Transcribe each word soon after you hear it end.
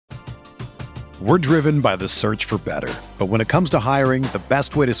We're driven by the search for better. But when it comes to hiring, the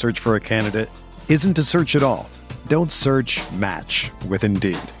best way to search for a candidate isn't to search at all. Don't search, match with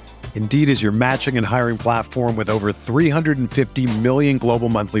Indeed. Indeed is your matching and hiring platform with over 350 million global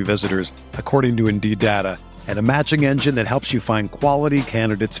monthly visitors, according to Indeed data, and a matching engine that helps you find quality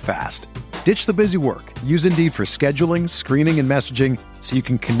candidates fast. Ditch the busy work. Use Indeed for scheduling, screening, and messaging so you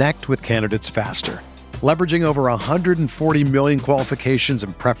can connect with candidates faster. Leveraging over 140 million qualifications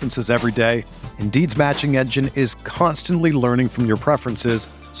and preferences every day, Indeed's matching engine is constantly learning from your preferences,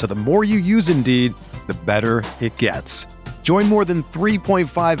 so the more you use Indeed, the better it gets. Join more than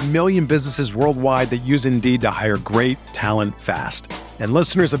 3.5 million businesses worldwide that use Indeed to hire great talent fast. And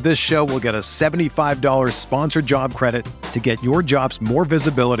listeners of this show will get a $75 sponsored job credit to get your jobs more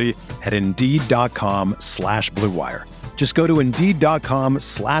visibility at Indeed.com/Blue Wire. Just go to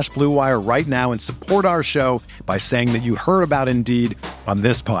Indeed.com/Blue Wire right now and support our show by saying that you heard about Indeed on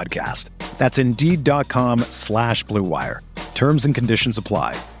this podcast. That's Indeed.com/Blue Wire. Terms and conditions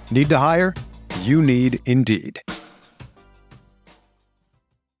apply. Need to hire? You need Indeed.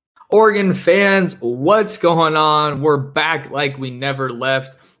 Oregon fans, what's going on? We're back like we never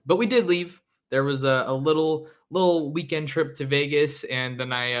left, but we did leave. There was a little weekend trip to Vegas, and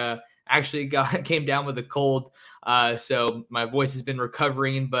then I actually came down with a cold. So my voice has been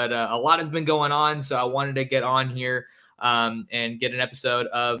recovering, but a lot has been going on. So I wanted to get on here and get an episode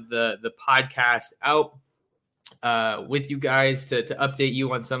of the podcast out with you guys to update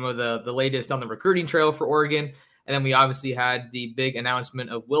you on some of the latest on the recruiting trail for Oregon. And then we obviously had the big announcement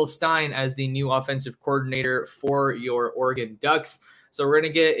of Will Stein as the new offensive coordinator for your Oregon Ducks. So we're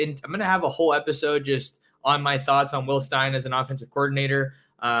going to I'm going to have a whole episode just on my thoughts on Will Stein as an offensive coordinator.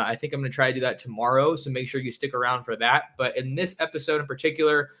 I think I'm going to try to do that tomorrow, so make sure you stick around for that. But in this episode in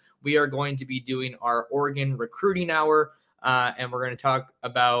particular, we are going to be doing our Oregon recruiting hour, and we're going to talk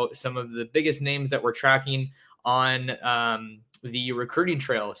about some of the biggest names that we're tracking on the recruiting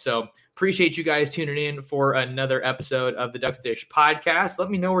trail. So appreciate you guys tuning in for another episode of the Ducks Dish podcast. Let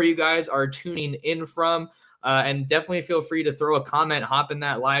me know where you guys are tuning in from, and definitely feel free to throw a comment, hop in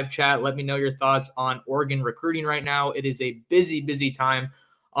that live chat. Let me know your thoughts on Oregon recruiting right now. It is a busy time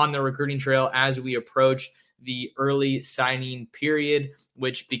on the recruiting trail as we approach the early signing period,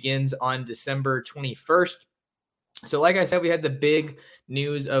 which begins on December 21st. So like I said, we had the big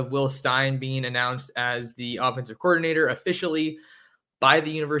news of Will Stein being announced as the offensive coordinator officially by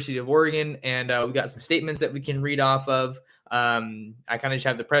the University of Oregon. And we got some statements that we can read off of. I kind of just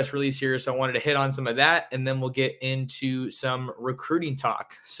have the press release here, so I wanted to hit on some of that, and then we'll get into some recruiting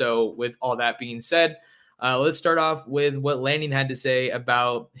talk. So with all that being said, let's start off with what Lanning had to say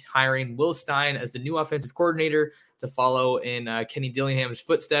about hiring Will Stein as the new offensive coordinator to follow in Kenny Dillingham's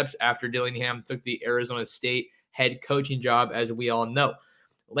footsteps after Dillingham took the Arizona State head coaching job, as we all know.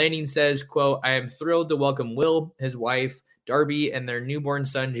 Lanning says, quote, "I am thrilled to welcome Will, his wife, Darby, and their newborn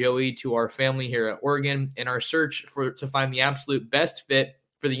son, Joey, to our family here at Oregon. In our search to find the absolute best fit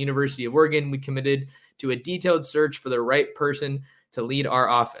for the University of Oregon, we committed to a detailed search for the right person to lead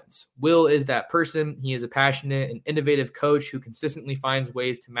our offense. Will is that person. He is a passionate and innovative coach who consistently finds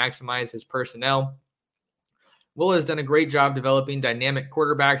ways to maximize his personnel. Will has done a great job developing dynamic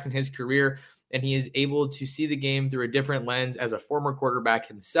quarterbacks in his career, and he is able to see the game through a different lens as a former quarterback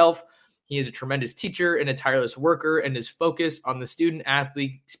himself. He is a tremendous teacher and a tireless worker, and his focus on the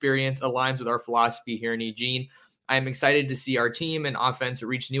student-athlete experience aligns with our philosophy here in Eugene. I am excited to see our team and offense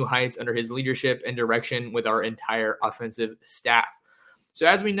reach new heights under his leadership and direction with our entire offensive staff." So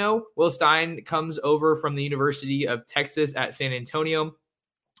as we know, Will Stein comes over from the University of Texas at San Antonio,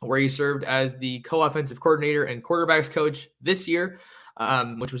 where he served as the co-offensive coordinator and quarterbacks coach this year,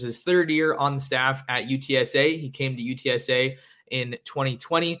 which was his third year on the staff at UTSA. He came to UTSA in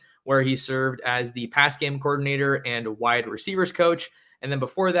 2020, where he served as the pass game coordinator and wide receivers coach. And then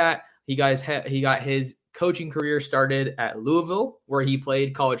before that, he got his coaching career started at Louisville, where he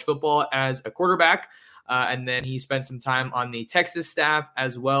played college football as a quarterback. And then he spent some time on the Texas staff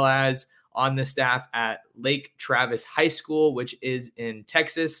as well as on the staff at Lake Travis High School, which is in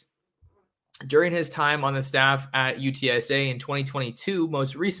Texas. During his time on the staff at UTSA in 2022,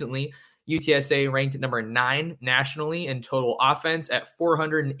 most recently, UTSA ranked number 9 nationally in total offense at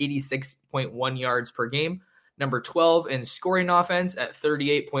 486.1 yards per game, number 12 in scoring offense at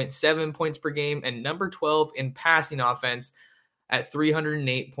 38.7 points per game, and number 12 in passing offense at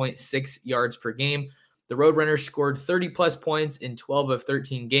 308.6 yards per game. The Roadrunners scored 30-plus points in 12 of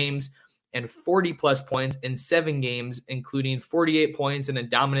 13 games and 40-plus points in 7 games, including 48 points in a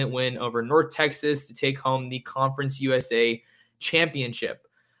dominant win over North Texas to take home the Conference USA championship.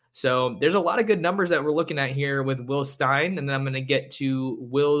 So there's a lot of good numbers that we're looking at here with Will Stein, and then I'm going to get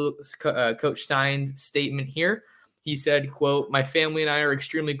to Coach Stein's statement here. He said, quote, "My family and I are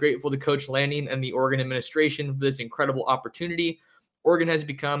extremely grateful to Coach Lanning and the Oregon administration for this incredible opportunity. Oregon has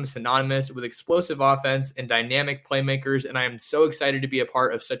become synonymous with explosive offense and dynamic playmakers, and I am so excited to be a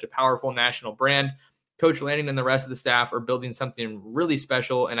part of such a powerful national brand. Coach Lanning and the rest of the staff are building something really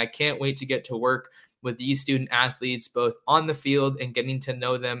special, and I can't wait to get to work with these student athletes, both on the field and getting to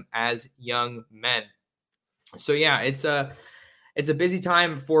know them as young men." So yeah, it's a busy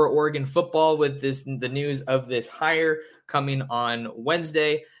time for Oregon football with the news of this hire coming on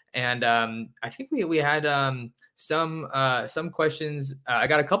Wednesday. And I think we had some questions. I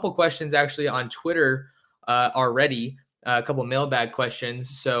got a couple questions actually on Twitter already, a couple mailbag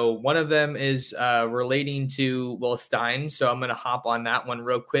questions. So one of them is relating to Will Stein. So I'm going to hop on that one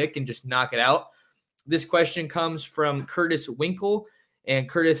real quick and just knock it out. This question comes from Curtis Winkle, and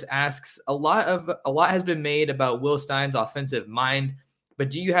Curtis asks, a lot has been made about Will Stein's offensive mind, but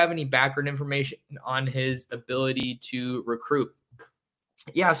do you have any background information on his ability to recruit?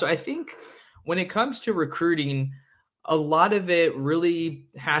 Yeah, so I think when it comes to recruiting, a lot of it really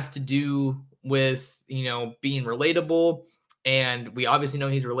has to do with, being relatable. And we obviously know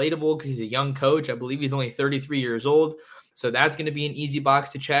he's relatable because he's a young coach. I believe he's only 33 years old. So that's going to be an easy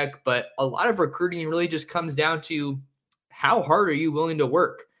box to check. But a lot of recruiting really just comes down to how hard are you willing to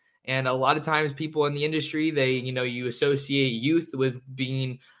work? And a lot of times people in the industry, you associate youth with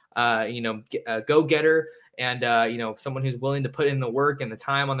being, a go-getter and, someone who's willing to put in the work and the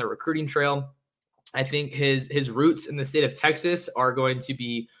time on the recruiting trail. I think his roots in the state of Texas are going to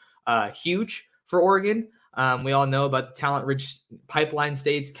be huge for Oregon. We all know about the talent-rich pipeline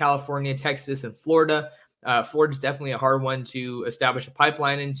states, California, Texas, and Florida. Florida's definitely a hard one to establish a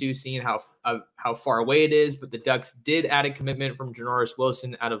pipeline into, seeing how far away it is. But the Ducks did add a commitment from Janoris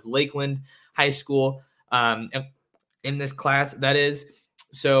Wilson out of Lakeland High School in this class, that is.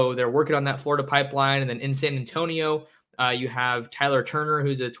 So they're working on that Florida pipeline. And then in San Antonio, you have Tyler Turner,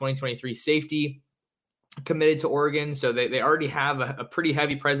 who's a 2023 safety, committed to Oregon. So they already have a pretty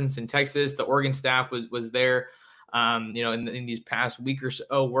heavy presence in Texas. The Oregon staff was there, in these past week or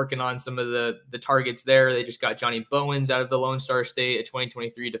so, working on some of the targets there. They just got Johnny Bowens out of the Lone Star State, a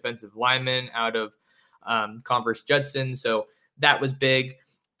 2023 defensive lineman out of Converse Judson. So that was big.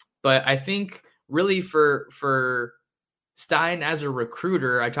 But I think really for Stein as a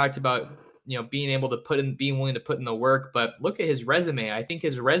recruiter, I talked about, being willing to put in the work, but look at his resume. I think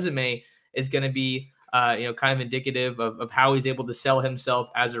his resume is going to be, kind of indicative of how he's able to sell himself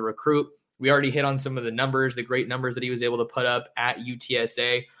as a recruit. We already hit on some of the numbers, the great numbers that he was able to put up at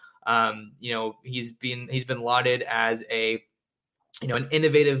UTSA. He's been lauded as an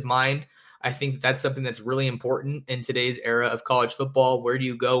innovative mind. I think that's something that's really important in today's era of college football. Where do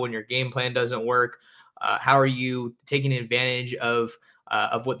you go when your game plan doesn't work? How are you taking advantage of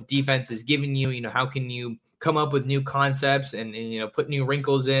what the defense is giving you? How can you come up with new concepts and put new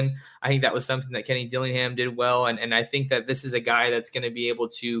wrinkles in? I think that was something that Kenny Dillingham did well. And I think that this is a guy that's going to be able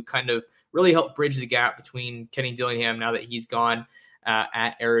to kind of really help bridge the gap between Kenny Dillingham now that he's gone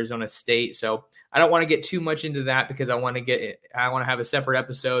at Arizona State. So I don't want to get too much into that because I want to have a separate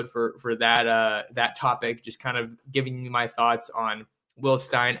episode for that topic, just kind of giving you my thoughts on Will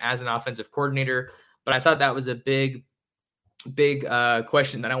Stein as an offensive coordinator. But I thought that was a big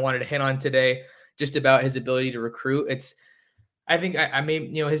question that I wanted to hit on today, just about his ability to recruit. I think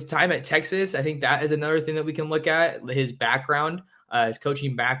his time at Texas, I think that is another thing that we can look at, his background, his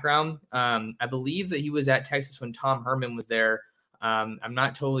coaching background. I believe that he was at Texas when Tom Herman was there. I'm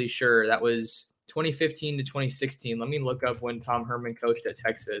not totally sure. That was 2015 to 2016. Let me look up when Tom Herman coached at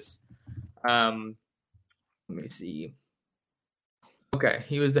Texas. Let me see. Okay,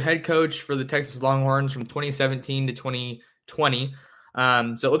 he was the head coach for the Texas Longhorns from 2017 to 2020.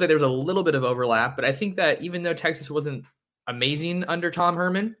 So it looked like there was a little bit of overlap, but I think that even though Texas wasn't amazing under Tom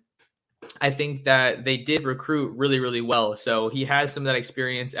Herman, I think that they did recruit really, really well. So he has some of that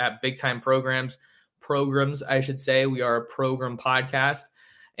experience at big time programs, I should say. We are a program podcast.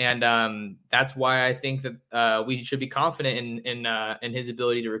 And that's why I think that we should be confident in his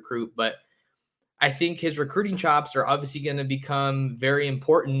ability to recruit. But I think his recruiting chops are obviously going to become very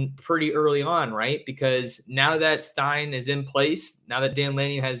important pretty early on, right? Because now that Stein is in place, now that Dan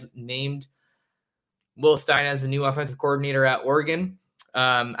Lanning has named Will Stein as the new offensive coordinator at Oregon,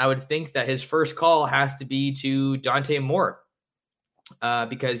 I would think that his first call has to be to Dante Moore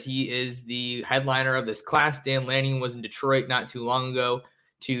because he is the headliner of this class. Dan Lanning was in Detroit not too long ago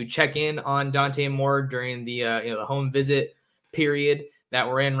to check in on Dante Moore during the home visit period that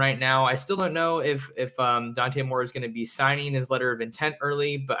we're in right now. I still don't know if Dante Moore is going to be signing his letter of intent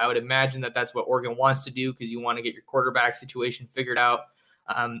early, but I would imagine that that's what Oregon wants to do because you want to get your quarterback situation figured out,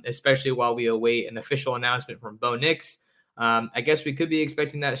 especially while we await an official announcement from Bo Nix. I guess we could be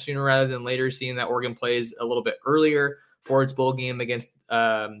expecting that sooner rather than later, seeing that Oregon plays a little bit earlier for its bowl game against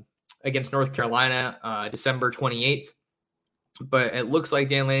North Carolina, December 28th. But it looks like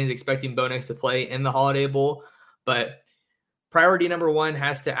Dan Lanning is expecting Bo Nix to play in the Holiday Bowl. But priority number one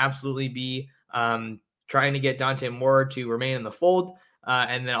has to absolutely be trying to get Dante Moore to remain in the fold.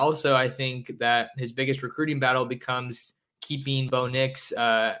 And then also I think that his biggest recruiting battle becomes keeping Bo Nix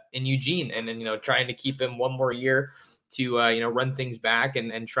in Eugene and then, trying to keep him one more year to, run things back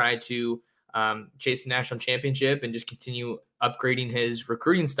and try to chase the national championship and just continue upgrading his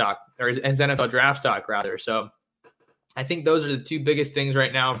recruiting stock or his NFL draft stock rather. So I think those are the two biggest things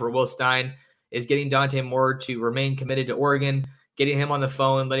right now for Will Stein is getting Dante Moore to remain committed to Oregon, getting him on the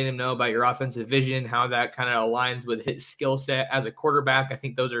phone, letting him know about your offensive vision, how that kind of aligns with his skill set as a quarterback. I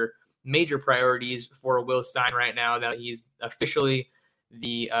think those are major priorities for Will Stein right now that he's officially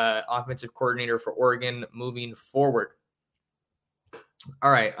the offensive coordinator for Oregon moving forward.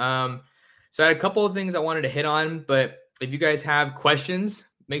 All right. So I had a couple of things I wanted to hit on, but if you guys have questions,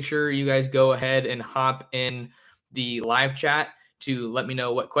 make sure you guys go ahead and hop in the live chat to let me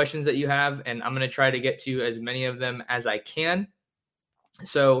know what questions that you have, and I'm going to try to get to as many of them as I can.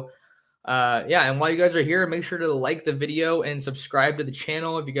 So, and while you guys are here, make sure to like the video and subscribe to the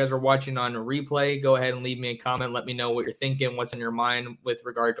channel. If you guys are watching on replay, go ahead and leave me a comment. Let me know what you're thinking, what's on your mind with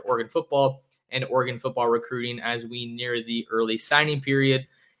regard to Oregon football and Oregon football recruiting as we near the early signing period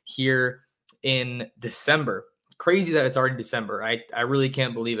here in December. Crazy that it's already December. I really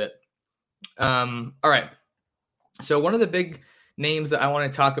can't believe it. All right. So one of the big names that I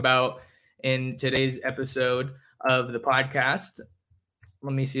want to talk about in today's episode of the podcast,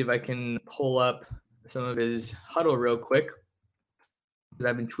 let me see if I can pull up some of his huddle real quick because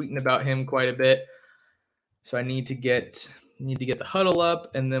I've been tweeting about him quite a bit. So I need to get the huddle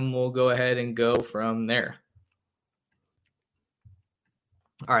up, and then we'll go ahead and go from there.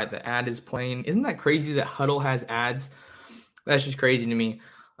 All right, the ad is playing. Isn't that crazy that Huddle has ads? That's just crazy to me.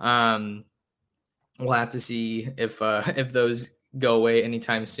 We'll have to see if those go away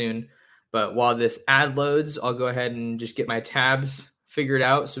anytime soon. But while this ad loads, I'll go ahead and just get my tabs figured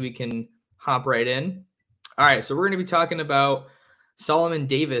out so we can hop right in. All right, so we're going to be talking about Solomon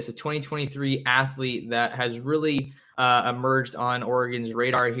Davis, a 2023 athlete that has really emerged on Oregon's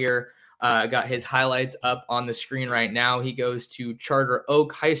radar here. Got his highlights up on the screen right now. He goes to Charter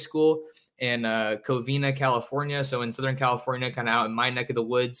Oak High School in Covina, California. So in Southern California, kind of out in my neck of the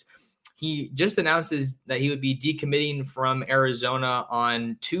woods. He just announces that he would be decommitting from Arizona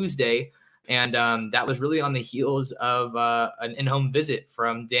on Tuesday. And that was really on the heels of an in-home visit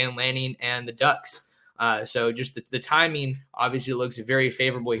from Dan Lanning and the Ducks. So just the timing obviously looks very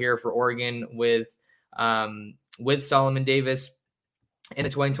favorable here for Oregon with Solomon Davis in the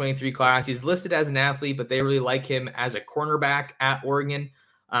 2023 class. He's listed as an athlete, but they really like him as a cornerback at Oregon.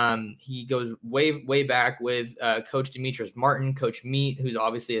 He goes way back with Coach Demetrius Martin, Coach Meat, who's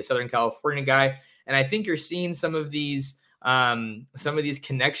obviously a Southern California guy. And I think you're seeing some of these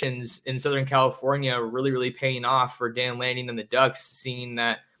connections in Southern California really paying off for Dan Lanning and the Ducks, seeing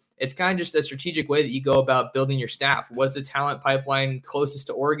that it's kind of just a strategic way that you go about building your staff. What's the talent pipeline closest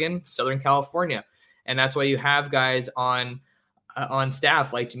to Oregon? Southern California. And that's why you have guys on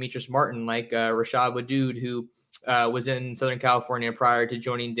staff like Demetrius Martin, like Rashad Wadood, who was in Southern California prior to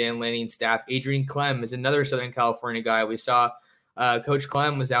joining Dan Lanning's staff. Adrian Clem is another Southern California guy. We saw Coach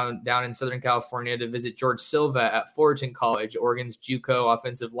Clem was down in Southern California to visit George Silva at Fullerton College, Oregon's JUCO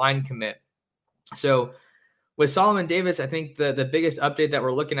offensive line commit. So with Solomon Davis, I think the biggest update that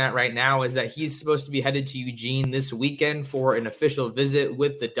we're looking at right now is that he's supposed to be headed to Eugene this weekend for an official visit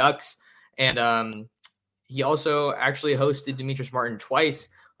with the Ducks. And he also actually hosted Demetrius Martin twice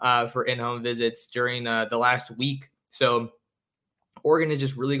for in-home visits during the last week. So Oregon is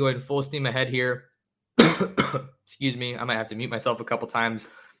just really going full steam ahead here. Excuse me. I might have to mute myself a couple times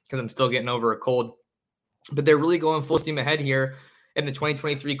because I'm still getting over a cold. But they're really going full steam ahead here in the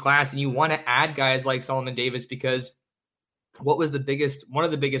 2023 class. And you want to add guys like Solomon Davis because one of the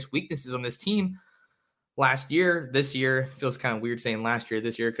biggest weaknesses on this team this year, feels kind of weird saying last year,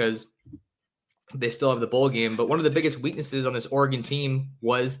 this year, because they still have the bowl game. But one of the biggest weaknesses on this Oregon team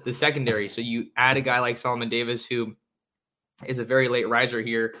was the secondary. So you add a guy like Solomon Davis, who is a very late riser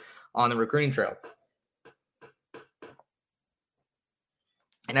here on the recruiting trail.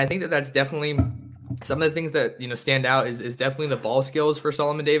 And I think that that's definitely some of the things that, stand out is definitely the ball skills for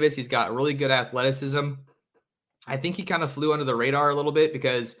Solomon Davis. He's got really good athleticism. I think he kind of flew under the radar a little bit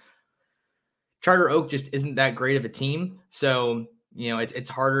because Charter Oak just isn't that great of a team. So, it's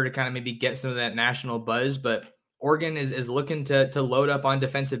harder to kind of maybe get some of that national buzz, but Oregon is looking to load up on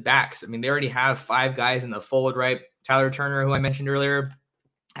defensive backs. I mean, they already have 5 guys in the fold, right? Tyler Turner, who I mentioned earlier,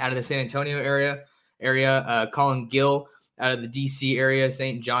 out of the San Antonio area, Colin Gill out of the DC area,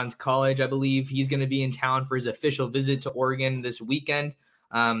 St. John's College, I believe. He's going to be in town for his official visit to Oregon this weekend.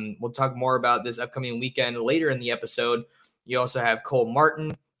 We'll talk more about this upcoming weekend later in the episode. You also have Cole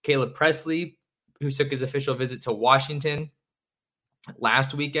Martin, Caleb Presley, who took his official visit to Washington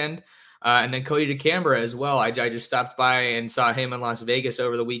last weekend. And then Cody DeCambra as well. I just stopped by and saw him in Las Vegas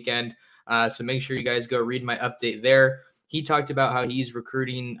over the weekend. So make sure you guys go read my update there. He talked about how he's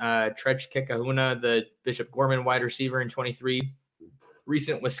recruiting Trech Kekahuna, the Bishop Gorman wide receiver in 23,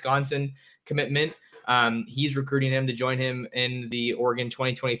 recent Wisconsin commitment. He's recruiting him to join him in the Oregon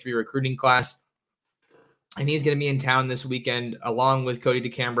 2023 recruiting class. And he's going to be in town this weekend along with Cody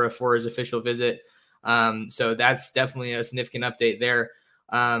DeCambra for his official visit. So that's definitely a significant update there.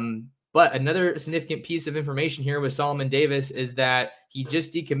 But another significant piece of information here with Solomon Davis is that he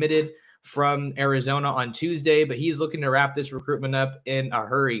just decommitted from Arizona on Tuesday, but he's looking to wrap this recruitment up in a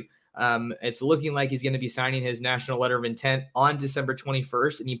hurry. It's looking like he's going to be signing his national letter of intent on December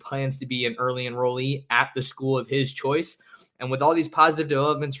 21st, and he plans to be an early enrollee at the school of his choice. And with all these positive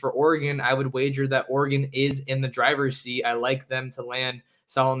developments for Oregon, I would wager that Oregon is in the driver's seat. I like them to land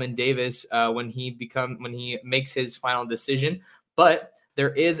Solomon Davis when he makes his final decision. But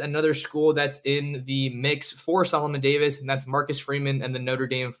there is another school that's in the mix for Solomon Davis, and that's Marcus Freeman and the Notre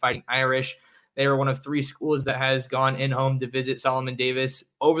Dame Fighting Irish. They are one of 3 schools that has gone in home to visit Solomon Davis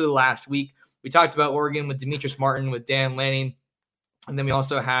over the last week. We talked about Oregon with Demetrius Martin, with Dan Lanning, and then we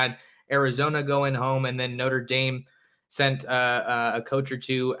also had Arizona going home, and then Notre Dame sent a coach or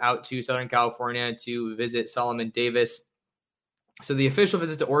 2 out to Southern California to visit Solomon Davis. So the official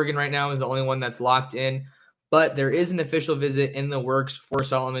visit to Oregon right now is the only one that's locked in. But there is an official visit in the works for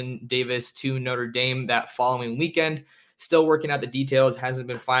Solomon Davis to Notre Dame that following weekend. Still working out the details, hasn't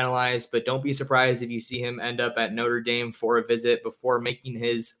been finalized, but don't be surprised if you see him end up at Notre Dame for a visit before making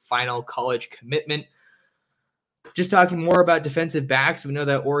his final college commitment. Just talking more about defensive backs, we know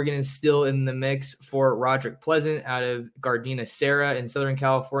that Oregon is still in the mix for Roderick Pleasant out of Gardena Serra in Southern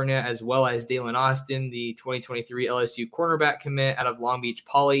California, as well as Dalen Austin, the 2023 LSU cornerback commit out of Long Beach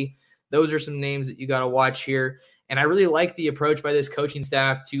Poly. Those are some names that you got to watch here. And I really like the approach by this coaching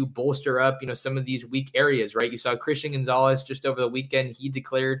staff to bolster up, some of these weak areas, right? You saw Christian Gonzalez just over the weekend. He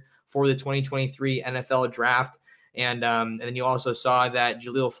declared for the 2023 NFL draft. And then you also saw that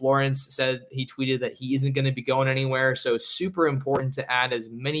Jaleel Florence said, he tweeted that he isn't going to be going anywhere. So super important to add as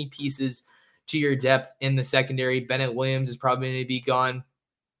many pieces to your depth in the secondary. Bennett Williams is probably going to be gone.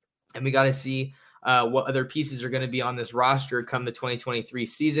 And we got to see what other pieces are going to be on this roster come the 2023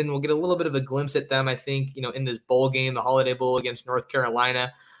 season. We'll get a little bit of a glimpse at them, I think, in this bowl game, the Holiday Bowl against North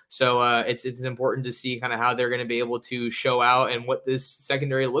Carolina. So it's important to see kind of how they're going to be able to show out and what this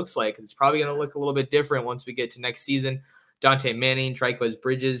secondary looks like. It's probably going to look a little bit different once we get to next season. Dante Manning, Triquez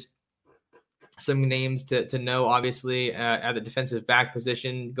Bridges, some names to know, obviously, at the defensive back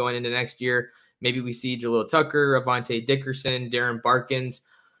position going into next year. Maybe we see Jaleel Tucker, Avante Dickerson, Darren Barkins,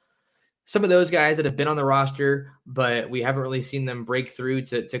 some of those guys that have been on the roster, but we haven't really seen them break through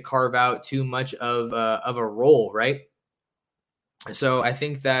to carve out too much of a role, right? So I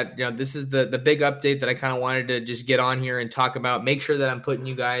think that this is the big update that I kind of wanted to just get on here and talk about. Make sure that I'm putting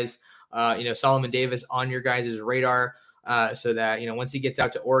you guys, Solomon Davis on your guys' radar, so that once he gets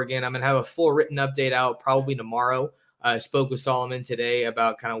out to Oregon, I'm gonna have a full written update out probably tomorrow. I spoke with Solomon today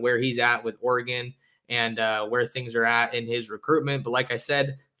about kind of where he's at with Oregon and where things are at in his recruitment. But like I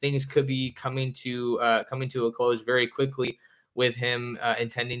said, things could be coming to a close very quickly, with him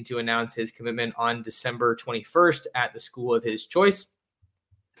intending to announce his commitment on December 21st at the school of his choice.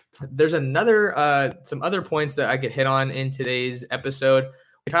 There's some other points that I could hit on in today's episode.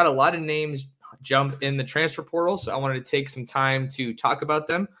 We've had a lot of names jump in the transfer portal, so I wanted to take some time to talk about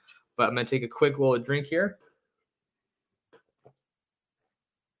them. But I'm going to take a quick little drink here.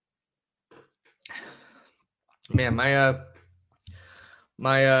 Man, my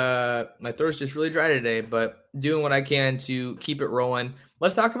throat's just really dry today, but doing what I can to keep it rolling.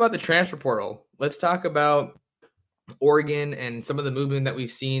 Let's talk about the transfer portal. Let's talk about Oregon and some of the movement that we've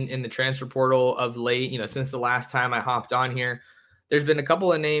seen in the transfer portal of late, since the last time I hopped on here. There's been a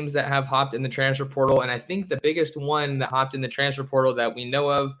couple of names that have hopped in the transfer portal, and I think the biggest one that hopped in the transfer portal that we know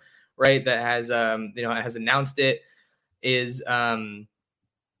of, right, that has has announced it is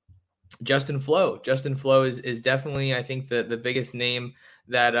Justin Flo. Justin Flo is definitely, I think, the biggest name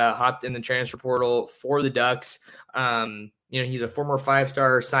that hopped in the transfer portal for the Ducks. He's a former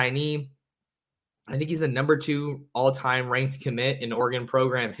 5-star signee. I think he's the number 2 all-time ranked commit in Oregon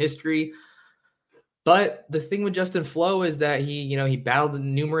program history. But the thing with Justin Flowe is that he battled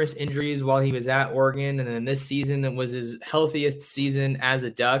numerous injuries while he was at Oregon. And then this season, it was his healthiest season as a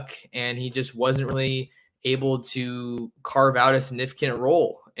Duck. And he just wasn't really able to carve out a significant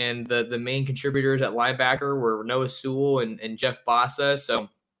role. And the main contributors at linebacker were Noah Sewell and Jeff Bossa. So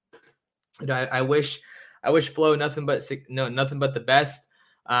I wish Flowe nothing but the best.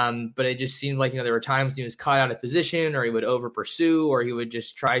 But it just seemed like, there were times he was caught out of position, or he would over pursue, or he would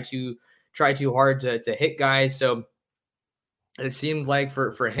just try too hard to hit guys. So it seemed like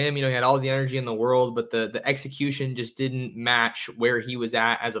for him, he had all the energy in the world, but the execution just didn't match where he was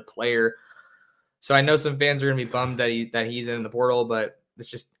at as a player. So I know some fans are going to be bummed that he's in the portal, but it's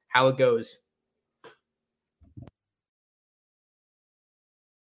just how it goes.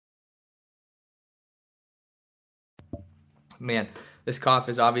 Man, this cough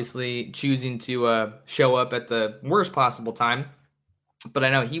is obviously choosing to show up at the worst possible time. But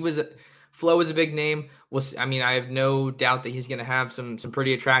I know Flowe is a big name. I have no doubt that he's going to have some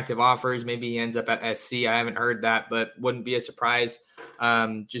pretty attractive offers. Maybe he ends up at SC. I haven't heard that, but wouldn't be a surprise,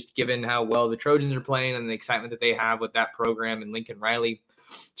 just given how well the Trojans are playing and the excitement that they have with that program and Lincoln Riley.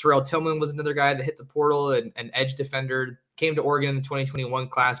 Terrell Tillman was another guy that hit the portal, an edge defender, came to Oregon in the 2021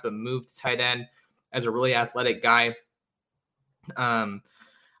 class, but moved to tight end as a really athletic guy.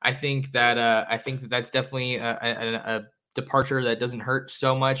 I think that's definitely a departure that doesn't hurt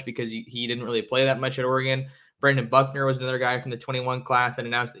so much because he didn't really play that much at Oregon. Brandon Buckner was another guy from the 21 class that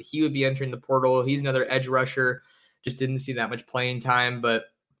announced that he would be entering the portal. He's another edge rusher, just didn't see that much playing time, but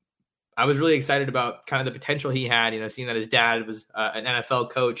I was really excited about kind of the potential he had, seeing that his dad was an NFL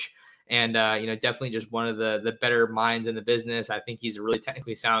coach and, definitely just one of the better minds in the business. I think he's a really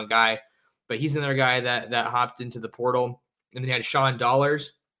technically sound guy, but he's another guy that hopped into the portal. And then you had Sean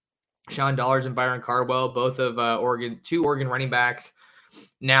Dollars and Byron Cardwell, both of two Oregon running backs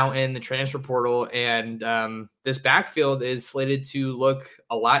now in the transfer portal. And this backfield is slated to look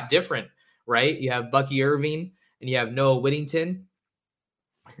a lot different, right? You have Bucky Irving and you have Noah Whittington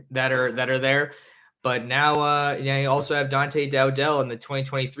that are there. But now you also have Dante Dowdell in the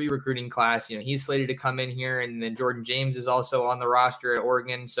 2023 recruiting class. He's slated to come in here, and then Jordan James is also on the roster at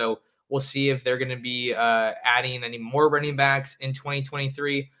Oregon. So we'll see if they're going to be adding any more running backs in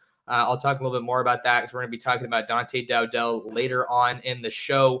 2023. I'll talk a little bit more about that because we're going to be talking about Dante Dowdell later on in the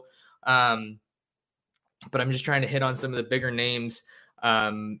show. But I'm just trying to hit on some of the bigger names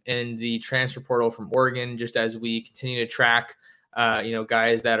in the transfer portal from Oregon, just as we continue to track,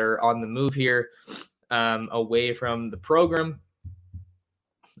 guys that are on the move here away from the program.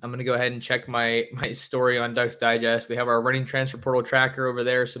 I'm going to go ahead and check my story on Ducks Digest. We have our running transfer portal tracker over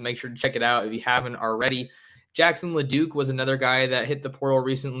there, so make sure to check it out if you haven't already. Jackson LeDuc was another guy that hit the portal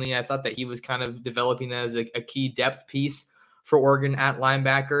recently. I thought that he was kind of developing as a key depth piece for Oregon at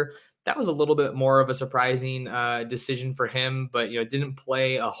linebacker. That was a little bit more of a surprising decision for him, but didn't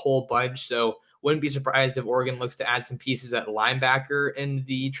play a whole bunch, so wouldn't be surprised if Oregon looks to add some pieces at linebacker in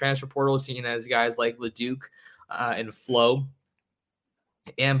the transfer portal, seeing as guys like LeDuc and Flowe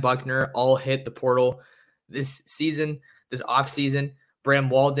and Buckner all hit the portal this offseason.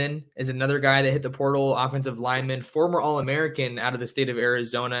 Bram Walden is another guy that hit the portal, offensive lineman, former All-American out of the state of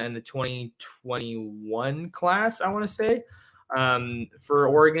Arizona in the 2021 class, I want to say, for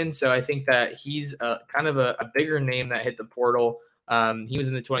Oregon. So I think that he's kind of a bigger name that hit the portal. He was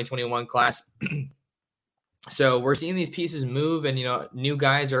in the 2021 class. So we're seeing these pieces move, and new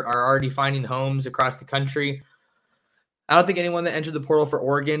guys are already finding homes across the country. I don't think anyone that entered the portal for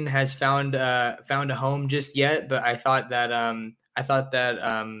Oregon has found a home just yet, but I thought that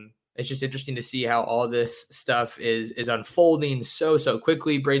it's just interesting to see how all this stuff is unfolding so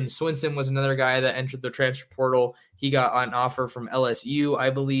quickly. Braden Swinson was another guy that entered the transfer portal. He got an offer from LSU, I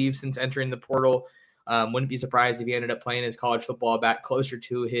believe, since entering the portal. Wouldn't be surprised if he ended up playing his college football back closer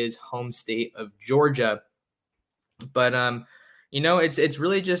to his home state of Georgia. But it's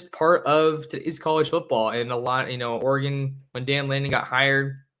really just part of today's college football. And a lot, Oregon, when Dan Lanning got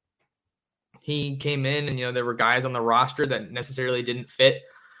hired, he came in and, there were guys on the roster that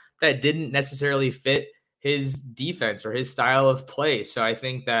didn't necessarily fit his defense or his style of play. So I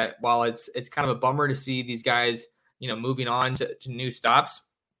think that while it's kind of a bummer to see these guys, moving on to new stops,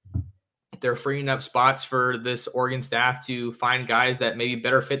 they're freeing up spots for this Oregon staff to find guys that maybe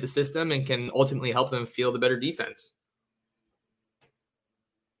better fit the system and can ultimately help them field a better defense.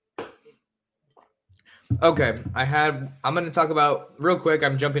 Okay, I'm going to talk about real quick.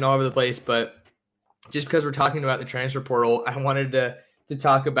 I'm jumping all over the place, but just because we're talking about the transfer portal, I wanted to to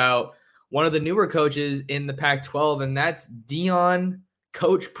talk about one of the newer coaches in the Pac-12, and that's Deion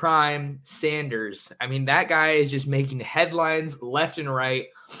Coach Prime Sanders. I mean, that guy is just making headlines left and right.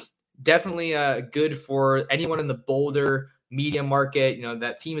 Definitely good for anyone in the Boulder media market. You know,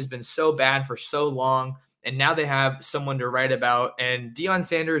 that team has been so bad for so long, and now they have someone to write about. And Deion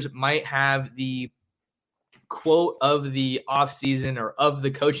Sanders might have the quote of the offseason or of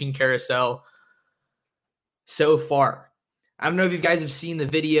the coaching carousel so far. I don't know if you guys have seen the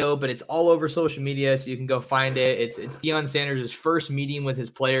video, but it's all over social media, so you can go find it. It's Deion Sanders' first meeting with his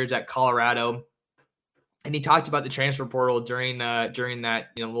players at Colorado, and he talked about the transfer portal during that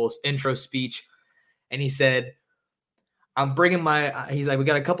little intro speech, and he said, "I'm bringing he's like, we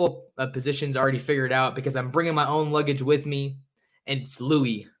got a couple of positions already figured out because I'm bringing my own luggage with me, and it's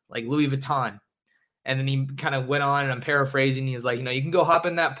Louis Vuitton." And then he kind of went on, and I'm paraphrasing. He's like, you can go hop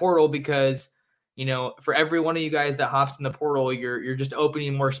in that portal because, for every one of you guys that hops in the portal, you're just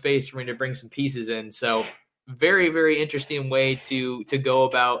opening more space for me to bring some pieces in. So very, very interesting way to go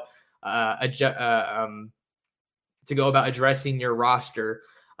about addressing your roster.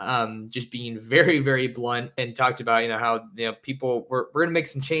 Just being very, very blunt, and talked about, how, people we're going to make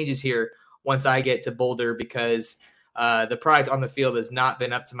some changes here once I get to Boulder because the product on the field has not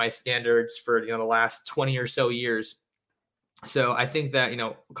been up to my standards for, the last 20 or so years. So I think that,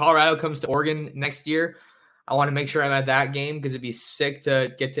 Colorado comes to Oregon next year. I want to make sure I'm at that game because it'd be sick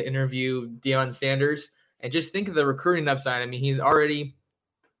to get to interview Deion Sanders and just think of the recruiting upside. I mean, he's already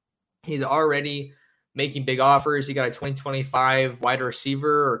making big offers. He got a 2025 wide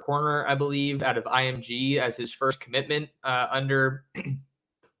receiver or corner, I believe, out of IMG as his first commitment under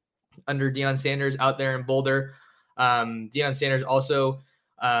Deion Sanders out there in Boulder. Deion Sanders also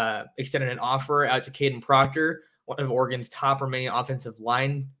extended an offer out to Caden Proctor, one of Oregon's top remaining offensive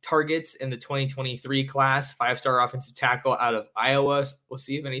line targets in the 2023 class, 5-star offensive tackle out of Iowa. So we'll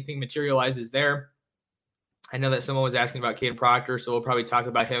see if anything materializes there. I know that someone was asking about Caden Proctor, so we'll probably talk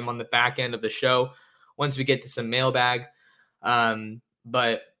about him on the back end of the show once we get to some mailbag.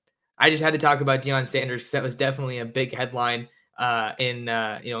 But I just had to talk about Deion Sanders because that was definitely a big headline in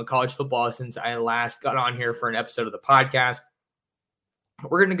college football since I last got on here for an episode of the podcast.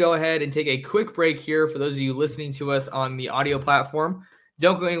 We're going to go ahead and take a quick break here for those of you listening to us on the audio platform.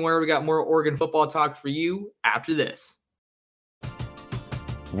 Don't go anywhere. We got more Oregon football talk for you after this.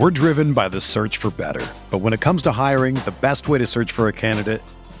 We're driven by the search for better. But when it comes to hiring, the best way to search for a candidate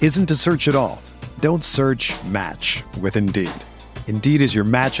isn't to search at all. Don't search, match with Indeed. Indeed is your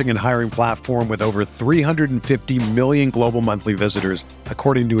matching and hiring platform with over 350 million global monthly visitors,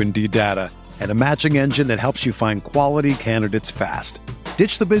 according to Indeed data, and a matching engine that helps you find quality candidates fast.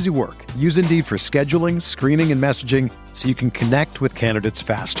 Ditch the busy work. Use Indeed for scheduling, screening, and messaging so you can connect with candidates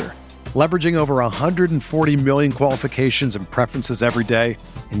faster. Leveraging over 140 million qualifications and preferences every day,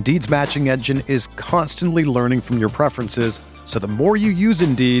 Indeed's matching engine is constantly learning from your preferences, so the more you use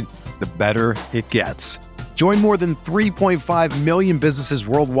Indeed, the better it gets. Join more than 3.5 million businesses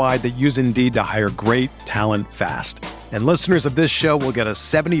worldwide that use Indeed to hire great talent fast. And listeners of this show will get a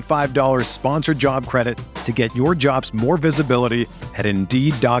 $75 sponsored job credit to get your jobs more visibility at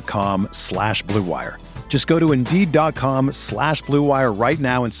Indeed.com/Blue Wire. Just go to Indeed.com/Blue Wire right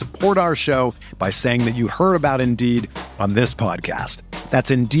now and support our show by saying that you heard about Indeed on this podcast.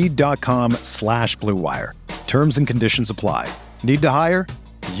 That's Indeed.com/Blue Wire. Terms and conditions apply. Need to hire?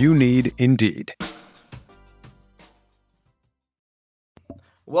 You need Indeed.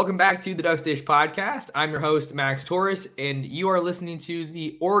 Welcome back to the Ducks Dish Podcast. I'm your host, Max Torres, and you are listening to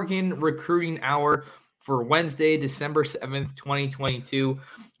the Oregon Recruiting Hour for Wednesday, December 7th, 2022.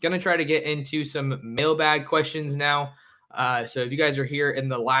 Going to try to get into some mailbag questions now. So if you guys are here in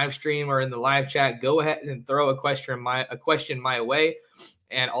the live stream or in the live chat, go ahead and throw a question my way,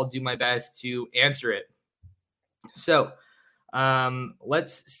 and I'll do my best to answer it. So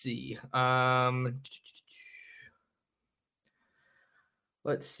let's see.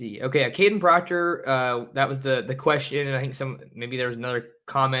 Let's see. Okay, Caden Proctor, that was the question, and I think maybe there was another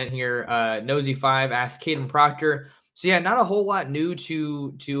comment here. Nosy5 asked Caden Proctor. So yeah, not a whole lot new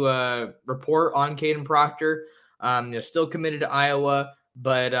to report on Caden Proctor. Still committed to Iowa,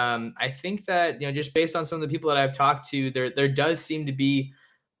 but I think that just based on some of the people that I've talked to, there does seem to be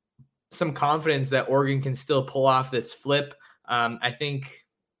some confidence that Oregon can still pull off this flip. I think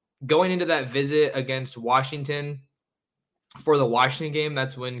going into that visit against Washington. For the Washington game,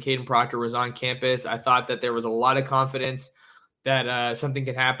 that's when Caden Proctor was on campus. I thought that there was a lot of confidence that something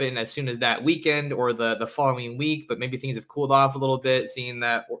could happen as soon as that weekend or the following week, but maybe things have cooled off a little bit, seeing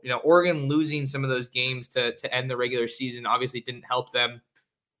that Oregon losing some of those games to end the regular season obviously didn't help them.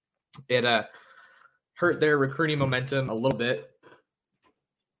 It hurt their recruiting momentum a little bit.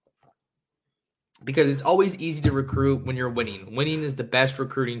 because it's always easy to recruit when you're winning. Winning is the best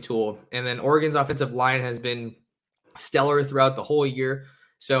recruiting tool. And then Oregon's offensive line has been stellar throughout the whole year.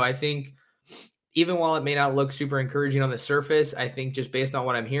 So I think even while it may not look super encouraging on the surface, I think just based on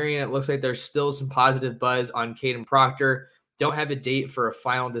what I'm hearing, it looks like there's still some positive buzz on Caden Proctor. Don't have a date for a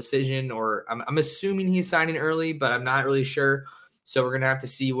final decision, or I'm assuming he's signing early, but I'm not really sure. So we're going to have to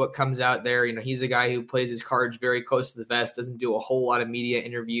see what comes out there. You know, he's a guy who plays his cards very close to the vest, doesn't do a whole lot of media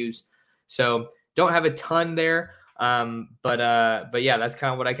interviews. So don't have a ton there. But yeah, that's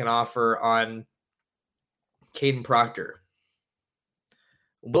kind of what I can offer on Caden Proctor.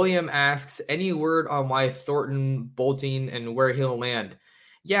 William asks, any word on why Thornton bolting and where he'll land?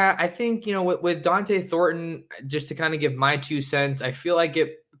 Yeah, I think, you know, with Dante Thornton, just to kind of give my 2 cents, I feel like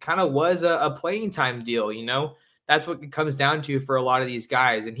it kind of was a playing time deal, you know? That's what it comes down to for a lot of these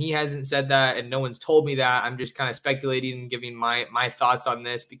guys. And he hasn't said that, and no one's told me that. I'm just kind of speculating and giving my thoughts on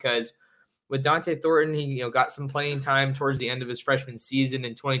this, because with Dante Thornton, he, you know, got some playing time towards the end of his freshman season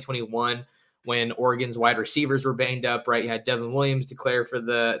in 2021 when Oregon's wide receivers were banged up, right? You had Devin Williams declare for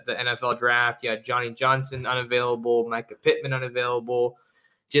the NFL draft. You had Johnny Johnson unavailable, Micah Pittman unavailable,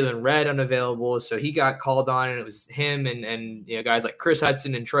 Jalen Redd unavailable. So he got called on, and it was him and you know, guys like Chris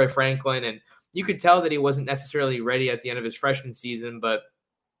Hudson and Troy Franklin. And you could tell that he wasn't necessarily ready at the end of his freshman season, but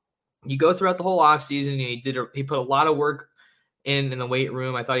you go throughout the whole offseason, he put a lot of work in the weight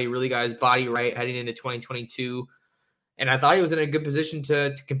room. I thought he really got his body right heading into 2022. And I thought he was in a good position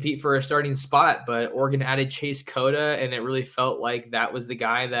to compete for a starting spot, but Oregon added Chase Cota, and it really felt like that was the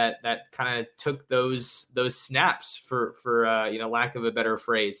guy that kind of took those snaps for you know, lack of a better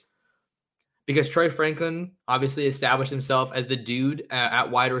phrase. Because Troy Franklin obviously established himself as the dude at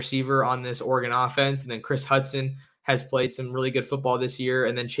wide receiver on this Oregon offense, and then Chris Hudson has played some really good football this year,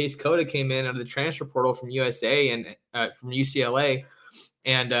 and then Chase Cota came in out of the transfer portal from USA and from UCLA,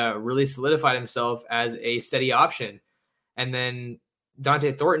 and really solidified himself as a steady option. And then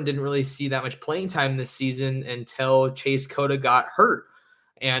Dante Thornton didn't really see that much playing time this season until Chase Cota got hurt.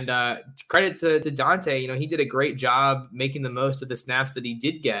 And credit to Dante, you know, he did a great job making the most of the snaps that he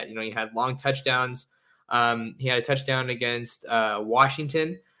did get. You know, he had long touchdowns. He had a touchdown against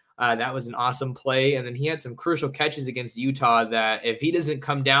Washington. That was an awesome play. And then he had some crucial catches against Utah that if he doesn't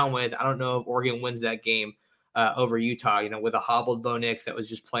come down with, I don't know if Oregon wins that game over Utah, you know, with a hobbled Bo Nix that was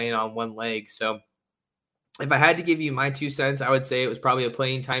just playing on one leg. So if I had to give you my 2 cents, I would say it was probably a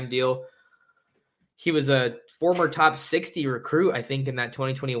playing time deal. He was a former top 60 recruit, I think, in that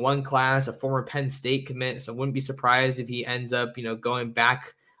 2021 class, a former Penn State commit. So I wouldn't be surprised if he ends up, you know, going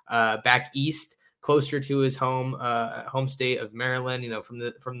back east, closer to his home state of Maryland, you know, from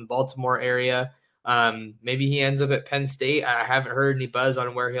the Baltimore area. Maybe he ends up at Penn State. I haven't heard any buzz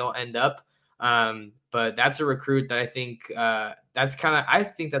on where he'll end up. But that's a recruit that I think I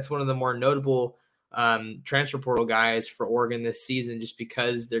think that's one of the more notable transfer portal guys for Oregon this season, just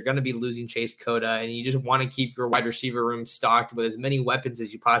because they're going to be losing Chase Cota, and you just want to keep your wide receiver room stocked with as many weapons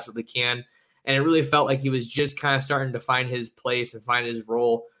as you possibly can. And it really felt like he was just kind of starting to find his place and find his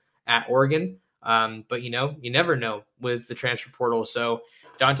role at Oregon. But you know, you never know with the transfer portal. So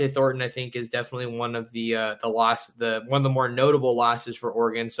Dante Thornton, I think, is definitely one of one of the more notable losses for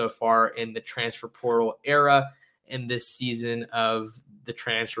Oregon so far in the transfer portal era in this season of the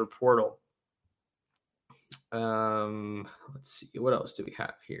transfer portal. Let's see, what else do we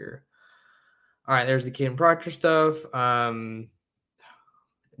have here? All right, there's the Caden Proctor stuff.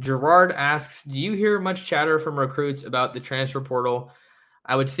 Gerard asks, do you hear much chatter from recruits about the transfer portal?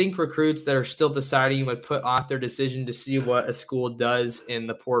 I would think recruits that are still deciding would put off their decision to see what a school does in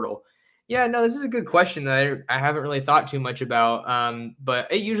the portal. Yeah, no, this is a good question that I haven't really thought too much about.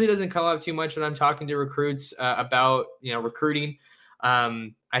 But it usually doesn't come up too much when I'm talking to recruits about, you know, recruiting.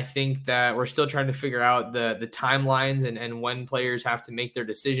 I think that we're still trying to figure out the timelines and when players have to make their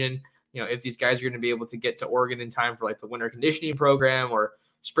decision. You know, if these guys are going to be able to get to Oregon in time for like the winter conditioning program or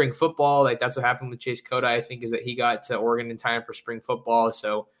spring football. Like that's what happened with Chase Cota, I think, is that he got to Oregon in time for spring football.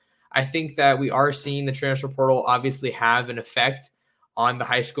 So I think that we are seeing the transfer portal obviously have an effect on the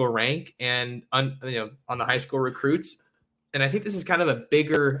high school rank and on the high school recruits. And I think this is kind of a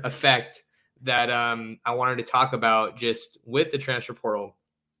bigger effect that I wanted to talk about just with the transfer portal.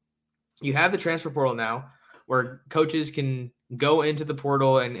 You have the transfer portal now where coaches can go into the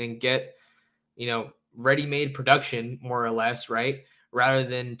portal and get, you know, ready-made production more or less, right? Rather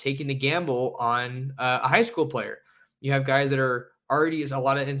than taking the gamble on a high school player. You have guys that are already, a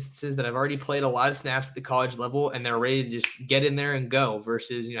lot of instances that have already played a lot of snaps at the college level and they're ready to just get in there and go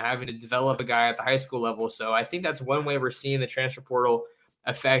versus, you know, having to develop a guy at the high school level. So I think that's one way we're seeing the transfer portal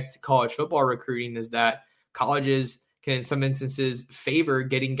affect college football recruiting, is that colleges can in some instances favor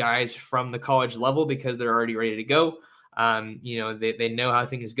getting guys from the college level because they're already ready to go. They know how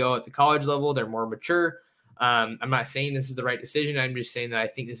things go at the college level. They're more mature. I'm not saying this is the right decision. I'm just saying that I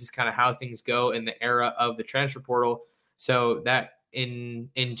think this is kind of how things go in the era of the transfer portal. So that in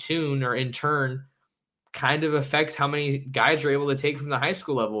turn kind of affects how many guys are able to take from the high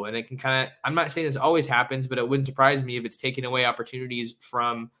school level. And it can I'm not saying this always happens, but it wouldn't surprise me if it's taking away opportunities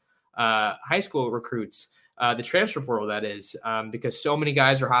from high school recruits, the transfer portal, that is, because so many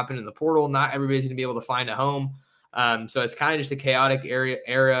guys are hopping in the portal. Not everybody's going to be able to find a home. So it's kind of just a chaotic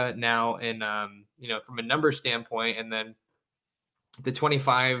era now. And, from a number standpoint, and then the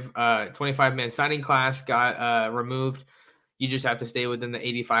 25 man signing class got removed. You just have to stay within the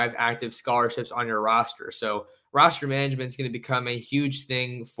 85 active scholarships on your roster. So roster management is going to become a huge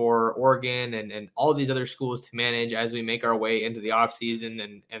thing for Oregon and all these other schools to manage as we make our way into the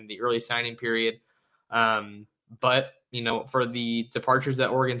offseason and the early signing period. But for the departures that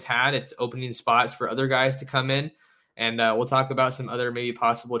Oregon's had, it's opening spots for other guys to come in. And we'll talk about some other maybe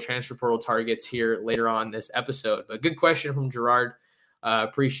possible transfer portal targets here later on this episode. But good question from Gerard.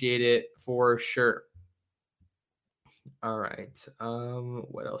 Appreciate it for sure. All right.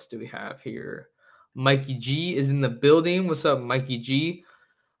 What else do we have here? Mikey G is in the building. What's up, Mikey G?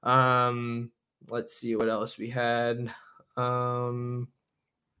 Let's see what else we had.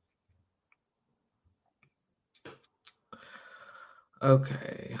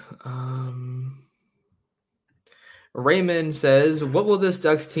 Okay. Raymond says, what will this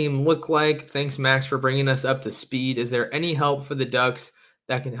Ducks team look like? Thanks, Max, for bringing us up to speed. Is there any help for the Ducks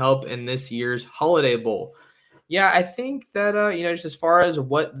that can help in this year's Holiday Bowl? Yeah, I think that, just as far as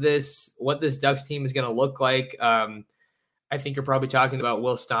what this Ducks team is going to look like, I think you're probably talking about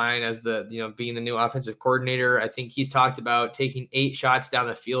Will Stein as being the new offensive coordinator. I think he's talked about taking 8 shots down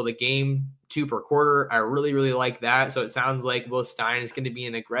the field a game, 2 per quarter. I really, really like that. So it sounds like Will Stein is going to be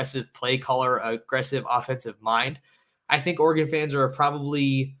an aggressive play caller, aggressive offensive mind. I think Oregon fans are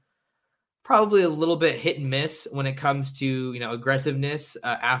probably a little bit hit and miss when it comes to, aggressiveness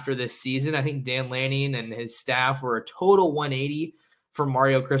after this season. I think Dan Lanning and his staff were a total 180 for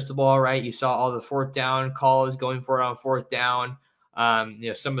Mario Cristobal, right? You saw all the 4th down calls going for it on 4th down,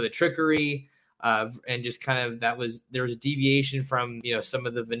 some of the trickery and just kind of there was a deviation from, some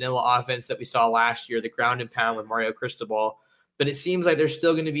of the vanilla offense that we saw last year, the ground and pound with Mario Cristobal. But it seems like there's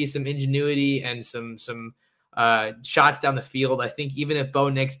still going to be some ingenuity and some shots down the field. I think even if Bo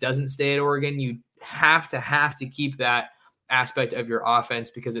Nix doesn't stay at Oregon, you have to keep that aspect of your offense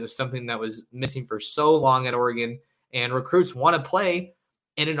because it was something that was missing for so long at Oregon. And recruits want to play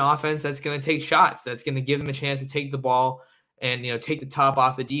in an offense that's going to take shots, that's going to give them a chance to take the ball and, take the top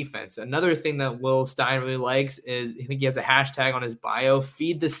off the defense. Another thing that Will Stein really likes is, I think he has a hashtag on his bio,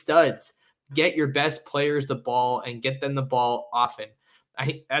 feed the studs. Get your best players the ball and get them the ball often. I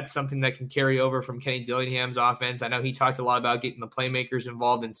think that's something that can carry over from Kenny Dillingham's offense. I know he talked a lot about getting the playmakers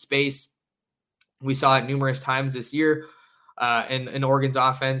involved in space. We saw it numerous times this year in Oregon's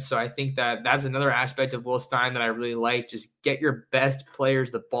offense. So I think that that's another aspect of Will Stein that I really like. Just get your best players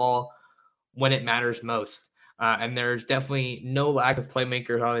the ball when it matters most. And there's definitely no lack of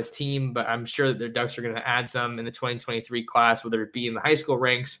playmakers on this team, but I'm sure that their Ducks are going to add some in the 2023 class, whether it be in the high school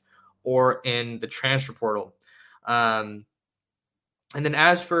ranks or in the transfer portal. And then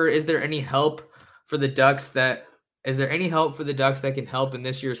as for, is there any help for the Ducks that can help in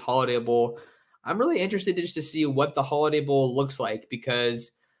this year's Holiday Bowl? I'm really interested just to see what the Holiday Bowl looks like,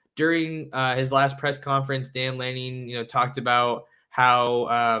 because during his last press conference, Dan Lanning, talked about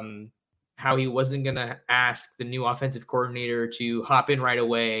how he wasn't going to ask the new offensive coordinator to hop in right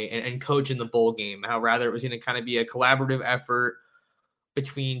away and coach in the bowl game. How rather it was going to kind of be a collaborative effort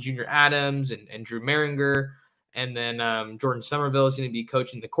between Junior Adams and Drew Mehringer. And then Jordan Somerville is going to be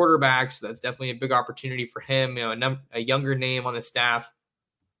coaching the quarterbacks. So that's definitely a big opportunity for him. A younger name on the staff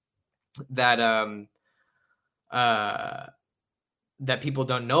that that people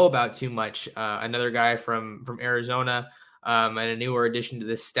don't know about too much. Another guy from Arizona and a newer addition to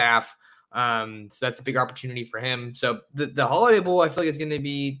this staff. So that's a big opportunity for him. So the Holiday Bowl, I feel like, is going to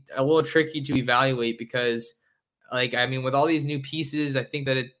be a little tricky to evaluate because, with all these new pieces, I think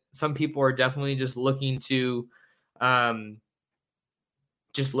that some people are definitely just looking to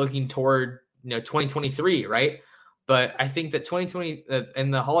toward 2023, right? But I think that 2020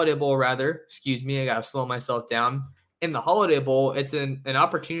 in the Holiday Bowl, I gotta slow myself down. In the Holiday Bowl, it's an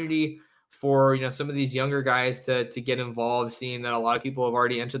opportunity for some of these younger guys to get involved, seeing that a lot of people have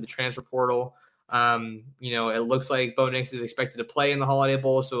already entered the transfer portal. It looks like Bo Nix is expected to play in the Holiday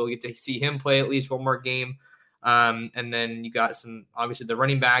Bowl, so we'll get to see him play at least one more game. And then you got obviously the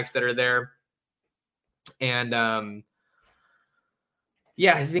running backs that are there. And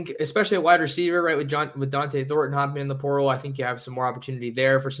Yeah, I think especially a wide receiver, right, with Dante Thornton hopping in the portal, I think you have some more opportunity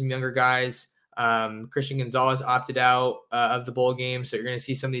there for some younger guys. Christian Gonzalez opted out of the bowl game, so you're going to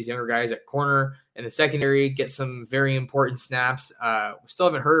see some of these younger guys at corner and the secondary get some very important snaps. We still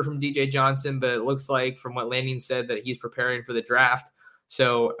haven't heard from DJ Johnson, but it looks like from what Lanning said that he's preparing for the draft.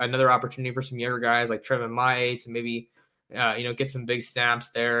 So another opportunity for some younger guys like Trevin Mae to maybe get some big snaps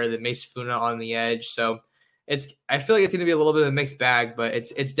there. The Mace Funa on the edge. So I feel like it's going to be a little bit of a mixed bag, but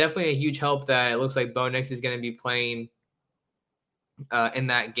it's definitely a huge help that it looks like Bo Nix is going to be playing in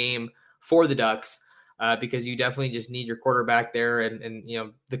that game for the Ducks because you definitely just need your quarterback there, and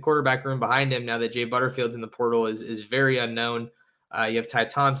the quarterback room behind him now that Jay Butterfield's in the portal is very unknown. You have Ty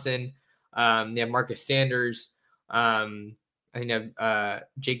Thompson, you have Marcus Sanders, I think you have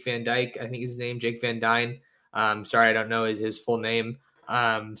Jake Van Dyke, I think is his name, Jake Van Dyne. Sorry, I don't know his full name.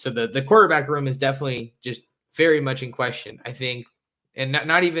 So the quarterback room is definitely just very much in question, I think, and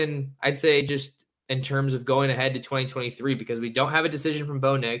not even, I'd say, just in terms of going ahead to 2023, because we don't have a decision from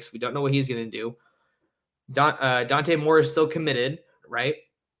Bo Nix. We don't know what he's going to do. Dante Moore is still committed, right?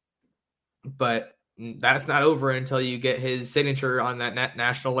 But that's not over until you get his signature on that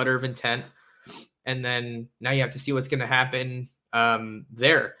national letter of intent. And then now you have to see what's going to happen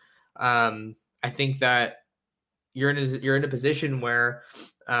there. I think that you're in a position where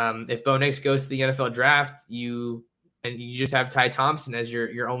if Bo Nix goes to the NFL draft, you just have Ty Thompson as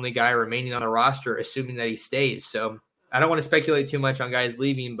your only guy remaining on the roster, assuming that he stays. So I don't want to speculate too much on guys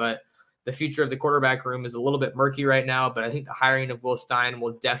leaving, but the future of the quarterback room is a little bit murky right now. But I think the hiring of Will Stein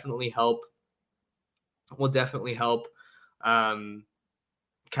will definitely help. Kind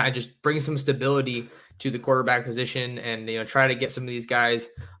of just bring some stability to the quarterback position, and try to get some of these guys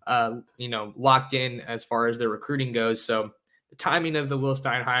locked in as far as their recruiting goes. So the timing of the Will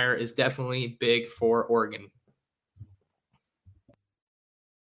Stein hire is definitely big for Oregon.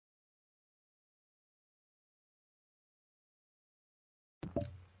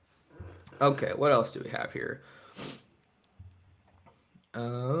 Okay, what else do we have here?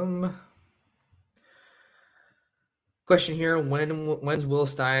 Question here: when's Will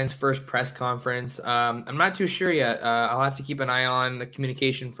Stein's first press conference? I'm not too sure yet. I'll have to keep an eye on the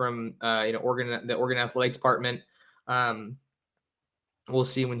communication from the Oregon Athletic Department. We'll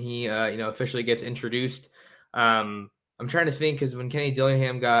see when he officially gets introduced. I'm trying to think, because when Kenny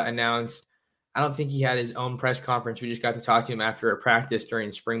Dillingham got announced, I don't think he had his own press conference. We just got to talk to him after a practice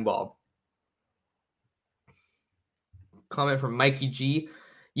during spring ball. Comment from Mikey G: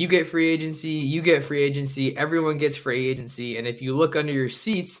 you get free agency, everyone gets free agency, and if you look under your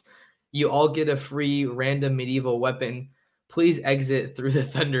seats, you all get a free random medieval weapon. Please exit through the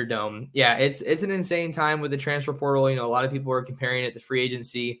Thunderdome. Yeah, it's an insane time with the transfer portal. A lot of people are comparing it to free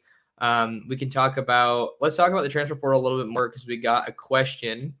agency. Let's talk about the transfer portal a little bit more, because we got a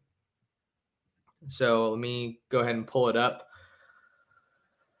question. So let me go ahead and pull it up.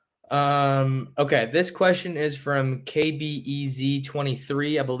 Okay, this question is from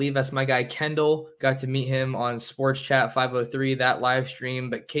KBEZ23. I believe that's my guy Kendall. Got to meet him on Sports Chat 503, that live stream.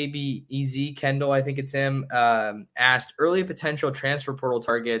 But KBEZ Kendall, I think it's him, asked early potential transfer portal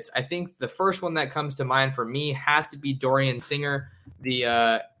targets. I think the first one that comes to mind for me has to be Dorian Singer,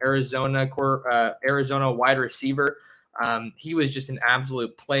 the Arizona wide receiver. He was just an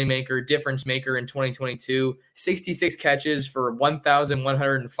absolute playmaker, difference maker in 2022. 66 catches for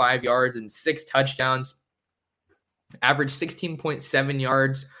 1,105 yards and 6 touchdowns. Averaged 16.7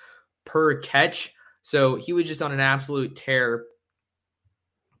 yards per catch. So he was just on an absolute tear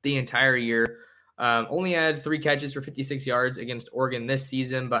the entire year. Only had 3 catches for 56 yards against Oregon this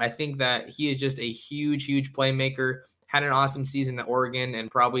season, but I think that he is just a huge, huge playmaker. Had an awesome season at Oregon, and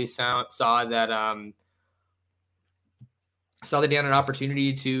probably saw that he had an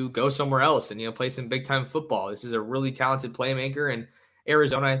opportunity to go somewhere else and play some big time football. This is a really talented playmaker, and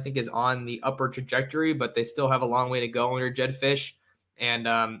Arizona, I think, is on the upper trajectory, but they still have a long way to go under Jedd Fisch. And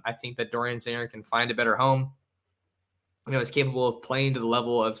I think that Dorian Singer can find a better home. Is capable of playing to the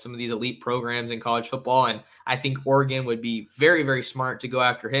level of some of these elite programs in college football, and I think Oregon would be very, very smart to go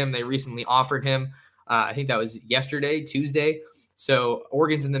after him. They recently offered him, I think that was Tuesday. So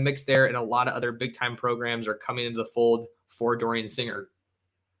Oregon's in the mix there, and a lot of other big time programs are coming into the fold for Dorian Singer.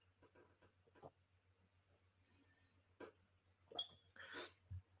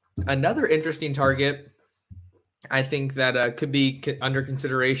 Another interesting target, I think, that could be under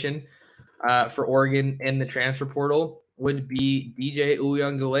consideration for Oregon in the transfer portal would be DJ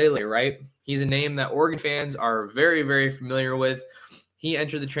Uiagalelei, right? He's a name that Oregon fans are very, very familiar with. He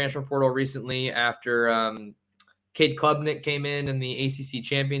entered the transfer portal recently after Cade Klubnik came in the ACC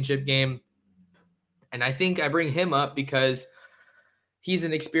championship game. And I think I bring him up because he's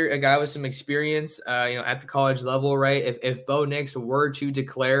a guy with some experience, at the college level, right? If Bo Nix were to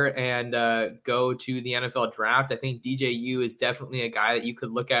declare and go to the NFL draft, I think DJU is definitely a guy that you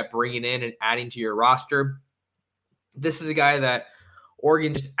could look at bringing in and adding to your roster. This is a guy that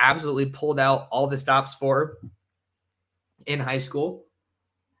Oregon just absolutely pulled out all the stops for in high school.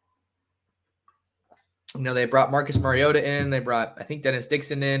 They brought Marcus Mariota in. They brought, I think, Dennis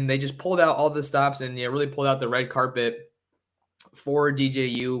Dixon in. They just pulled out all the stops and really pulled out the red carpet for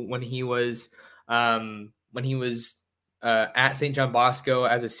DJU when he was at St. John Bosco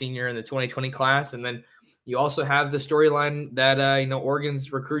as a senior in the 2020 class. And then you also have the storyline that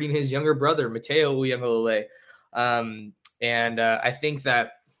Oregon's recruiting his younger brother, Matayo Uiagalelei. I think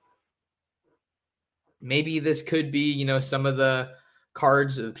that maybe this could be, some of the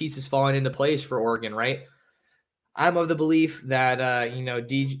cards, the pieces falling into place for Oregon, right? I'm of the belief that,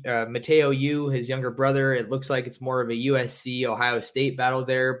 Matayo U, his younger brother, it looks like it's more of a USC, Ohio State battle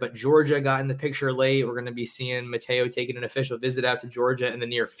there, but Georgia got in the picture late. We're going to be seeing Matayo taking an official visit out to Georgia in the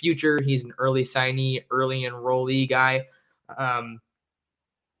near future. He's an early signee, early enrollee guy.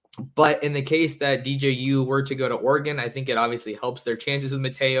 But in the case that DJU were to go to Oregon, I think it obviously helps their chances with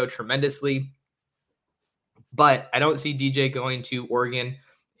Matayo tremendously. But I don't see DJ going to Oregon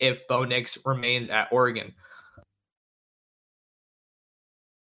if Bo Nix remains at Oregon.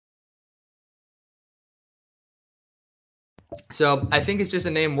 So I think it's just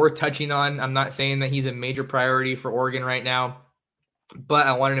a name worth touching on. I'm not saying that he's a major priority for Oregon right now, but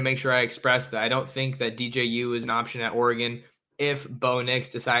I wanted to make sure I expressed that I don't think that DJU is an option at Oregon if Bo Nix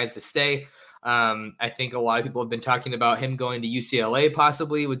decides to stay. I think a lot of people have been talking about him going to UCLA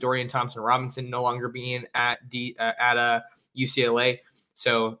possibly, with Dorian Thompson-Robinson no longer being at UCLA.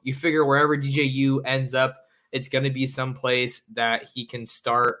 So you figure wherever DJU ends up, it's going to be someplace that he can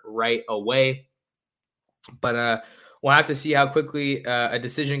start right away. But we'll have to see how quickly a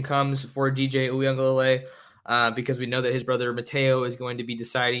decision comes for DJ Uiagalelei, because we know that his brother Matayo is going to be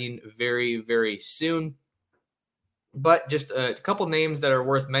deciding very, very soon. But just a couple names that are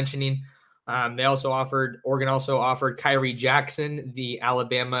worth mentioning. Oregon also offered Kyrie Jackson, the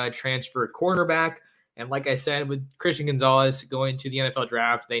Alabama transfer cornerback. And like I said, with Christian Gonzalez going to the NFL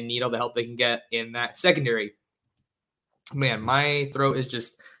draft, they need all the help they can get in that secondary. Man, my throat is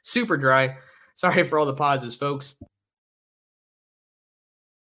just super dry. Sorry for all the pauses, folks.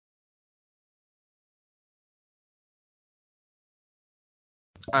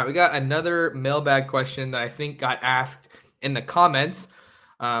 All right, we got another mailbag question that I think got asked in the comments.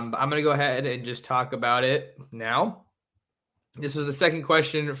 I'm going to go ahead and just talk about it now. This was the second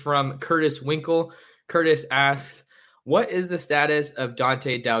question from Curtis Winkle. Curtis asks, what is the status of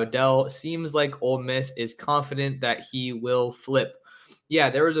Dante Dowdell? Seems like Ole Miss is confident that he will flip. Yeah,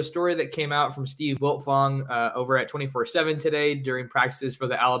 there was a story that came out from Steve Wiltfong over at 24/7 today during practices for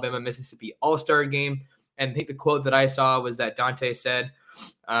the Alabama-Mississippi All-Star game. And I think the quote that I saw was that Dante said,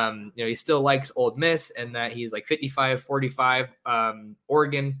 he still likes Ole Miss and that he's like 55-45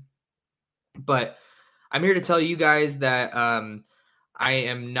 Oregon. But I'm here to tell you guys that I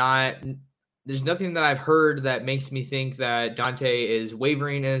am not – there's nothing that I've heard that makes me think that Dante is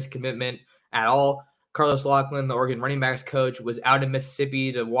wavering in his commitment at all. Carlos Locklin, the Oregon running backs coach, was out in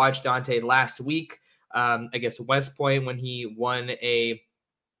Mississippi to watch Dante last week against West Point when he won a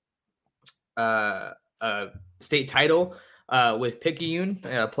state title with Picayune.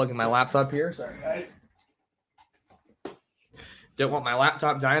 Plugging my laptop here. Sorry, guys. Don't want my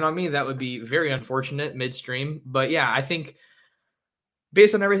laptop dying on me. That would be very unfortunate midstream. But yeah, I think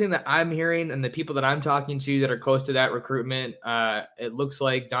based on everything that I'm hearing and the people that I'm talking to that are close to that recruitment, it looks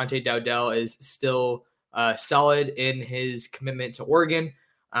like Dante Dowdell is still solid in his commitment to Oregon.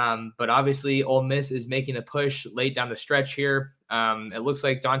 But obviously Ole Miss is making a push late down the stretch here. It looks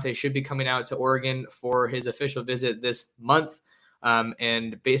like Dante should be coming out to Oregon for his official visit this month.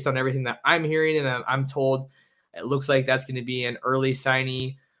 And based on everything that I'm hearing and I'm told, it looks like that's going to be an early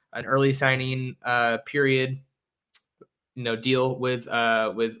signing period, deal with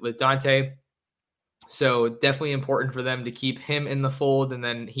Dante. So definitely important for them to keep him in the fold. And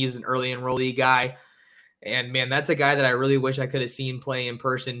then he's an early enrollee guy. And man, that's a guy that I really wish I could have seen play in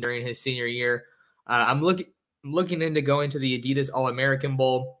person during his senior year. I'm looking into going to the Adidas All-American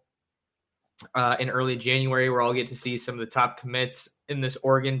Bowl in early January, where I'll get to see some of the top commits in this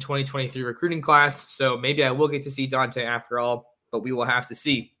Oregon 2023 recruiting class. So maybe I will get to see Dante after all, but we will have to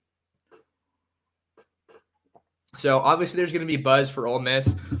see. So obviously there's going to be buzz for Ole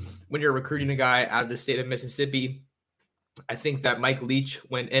Miss when you're recruiting a guy out of the state of Mississippi. I think that Mike Leach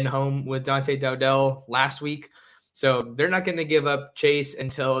went in home with Dante Dowdell last week. So they're not going to give up chase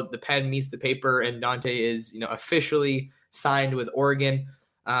until the pen meets the paper and Dante is, officially signed with Oregon.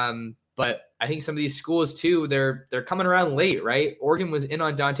 But I think some of these schools too, they're coming around late, right? Oregon was in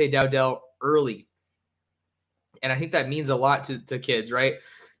on Dante Dowdell early. And I think that means a lot to kids, right?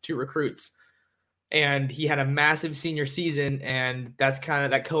 To recruits. And he had a massive senior season, and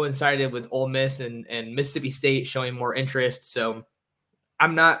that coincided with Ole Miss and Mississippi State showing more interest. So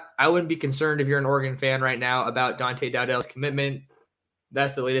I wouldn't be concerned if you're an Oregon fan right now about Dante Dowdell's commitment.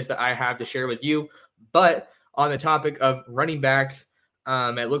 That's the latest that I have to share with you. But on the topic of running backs,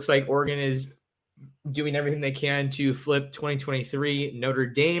 it looks like Oregon is doing everything they can to flip 2023 Notre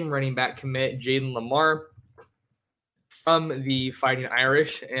Dame running back commit Jayden Limar from the Fighting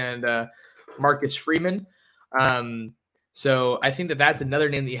Irish and Marcus Freeman. So I think that's another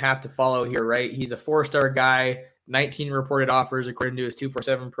name that you have to follow here, right? He's a 4-star guy, 19 reported offers according to his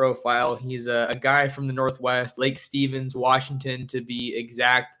 247 profile. He's a guy from the Northwest, Lake Stevens, Washington to be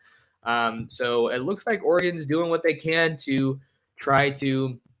exact. So it looks like Oregon's doing what they can to try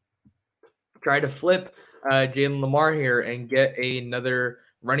to flip Jayden Limar here and get another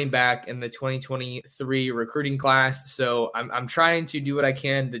running back in the 2023 recruiting class. So I'm trying to do what I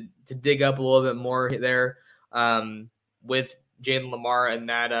can to dig up a little bit more there with Jayden Limar and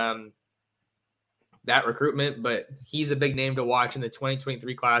that recruitment. But he's a big name to watch in the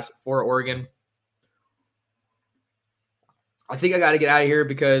 2023 class for Oregon. I think I got to get out of here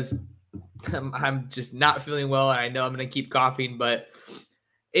because I'm just not feeling well, and I know I'm going to keep coughing, but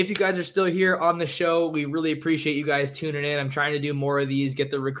if you guys are still here on the show, we really appreciate you guys tuning in. I'm trying to do more of these,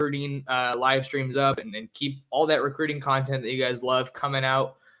 get the recruiting live streams up, and keep all that recruiting content that you guys love coming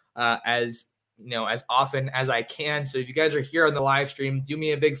out as often as I can. So if you guys are here on the live stream, do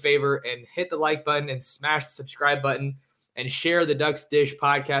me a big favor and hit the like button and smash the subscribe button and share the Ducks Dish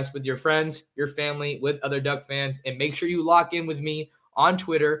podcast with your friends, your family, with other Duck fans. And make sure you lock in with me on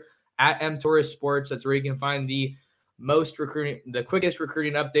Twitter at mtorresports. That's where you can find the quickest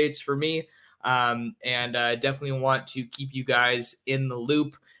recruiting updates for me. And definitely want to keep you guys in the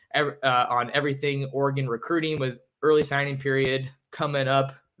loop on everything Oregon recruiting, with early signing period coming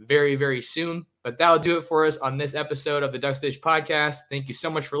up very, very soon. But that'll do it for us on this episode of the Ducks Dish podcast. Thank you so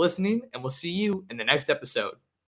much for listening, and we'll see you in the next episode.